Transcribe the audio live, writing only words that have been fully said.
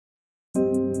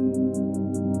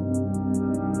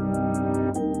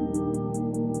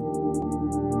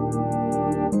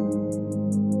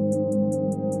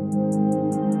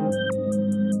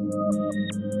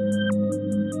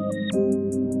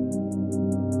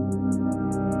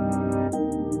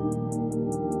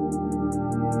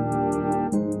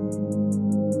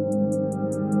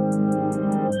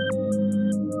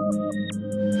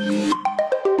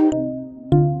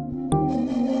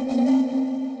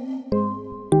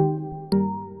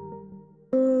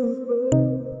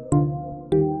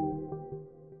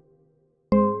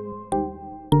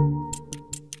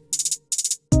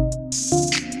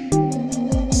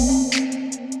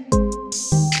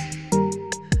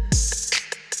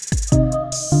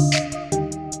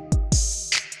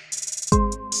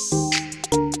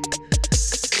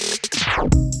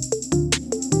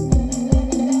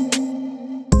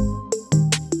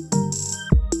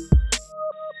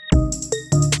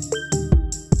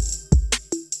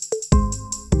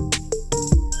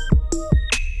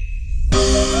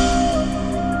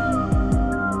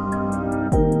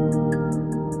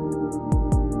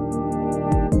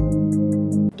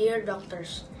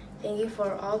you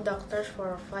for all doctors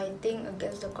for fighting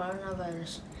against the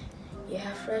coronavirus. You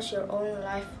have risked your own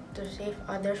life to save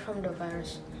others from the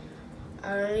virus.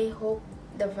 I really hope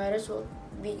the virus will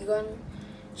be gone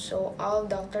so all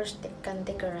doctors can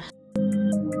take a rest.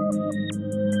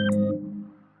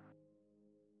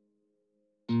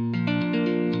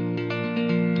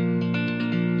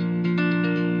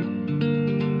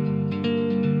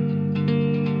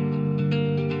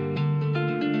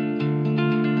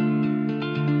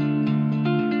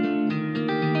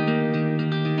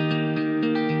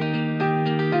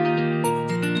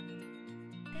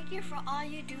 Thank you for all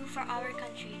you do for our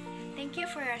country. Thank you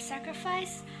for your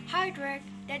sacrifice, hard work,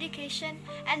 dedication,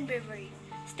 and bravery.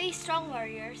 Stay strong,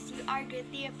 warriors. You are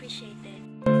greatly appreciated.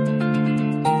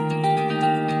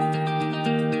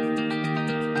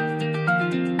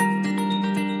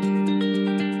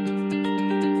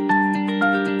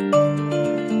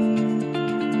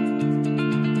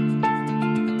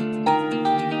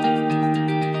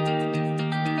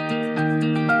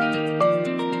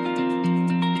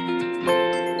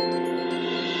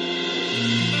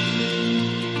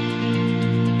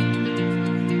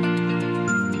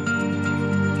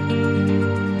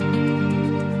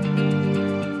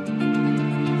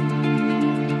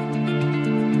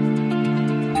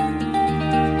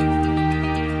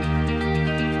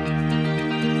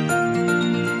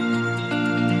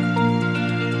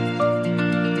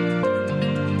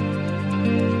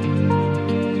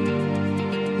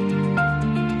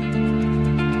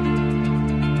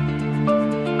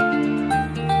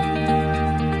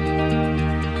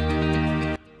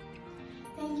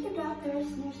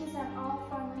 Doctors, nurses, and all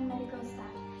frontline medical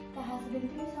staff that has been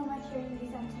through so much during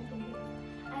these uncertain days.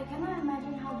 I cannot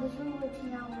imagine how this will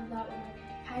turn out without your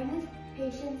kindness,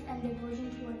 patience, and devotion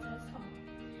towards us all.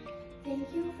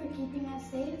 Thank you for keeping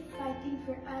us safe, fighting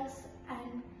for us,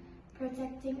 and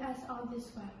protecting us all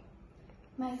this while.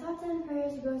 My thoughts and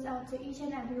prayers goes out to each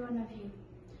and every one of you.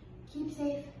 Keep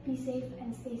safe, be safe,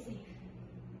 and stay safe.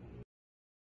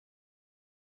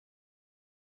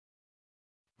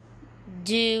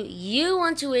 Do you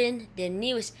want to win the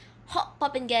newest hot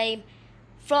poppin' game,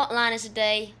 Frontliners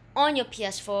Today, on your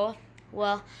PS4?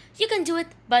 Well, you can do it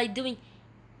by doing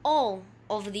all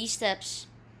of these steps.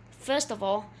 First of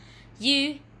all,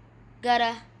 you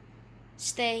gotta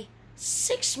stay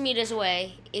 6 meters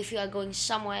away if you are going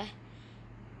somewhere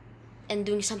and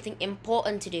doing something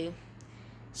important to do.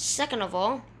 Second of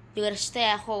all, you gotta stay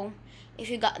at home if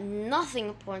you got nothing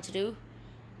important to do,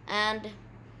 and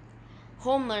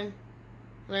home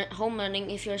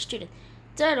learning if you're a student.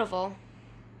 Third of all,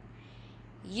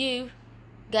 you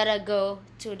gotta go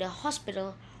to the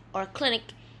hospital or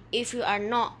clinic if you are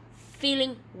not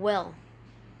feeling well.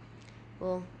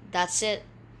 Well, that's it.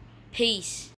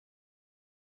 Peace.